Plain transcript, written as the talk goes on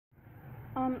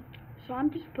So I'm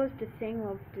just supposed to sing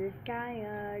with this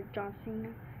guy, John Cena.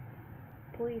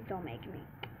 Please don't make me.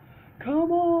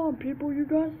 Come on, people, you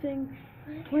gotta sing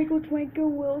Twinkle Twinkle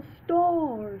Little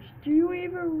Stars. Do you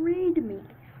even read me?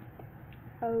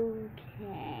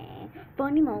 Okay.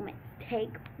 Funny moments, take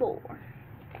 4.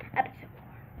 Episode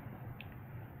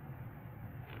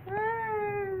 4.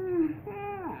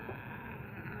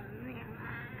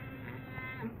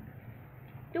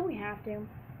 Do we have to?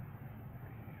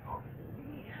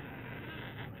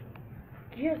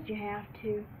 Yes, you have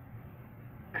to.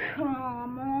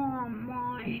 Come on,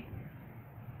 Mike.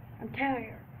 I'm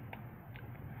tired.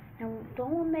 Now,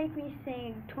 don't make me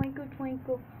sing Twinkle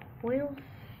Twinkle Little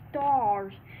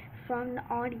Stars from the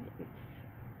audience.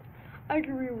 I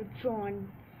agree with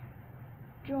John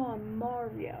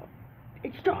Mario.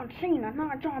 It's John Cena,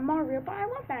 not John Mario, but I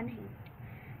love that name.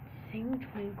 Sing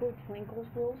Twinkle Twinkle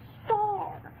Little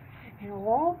Star, and it'll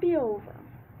all be over.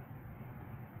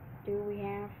 Do we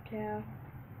have to?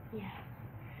 Yes.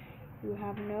 You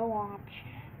have no option.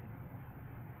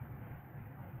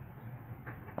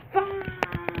 Bye.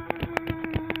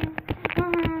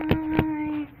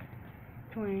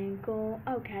 Twinkle.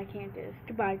 Okay, I can't do this.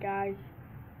 Goodbye, guys.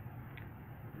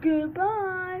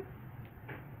 Goodbye.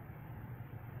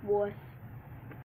 Wuss.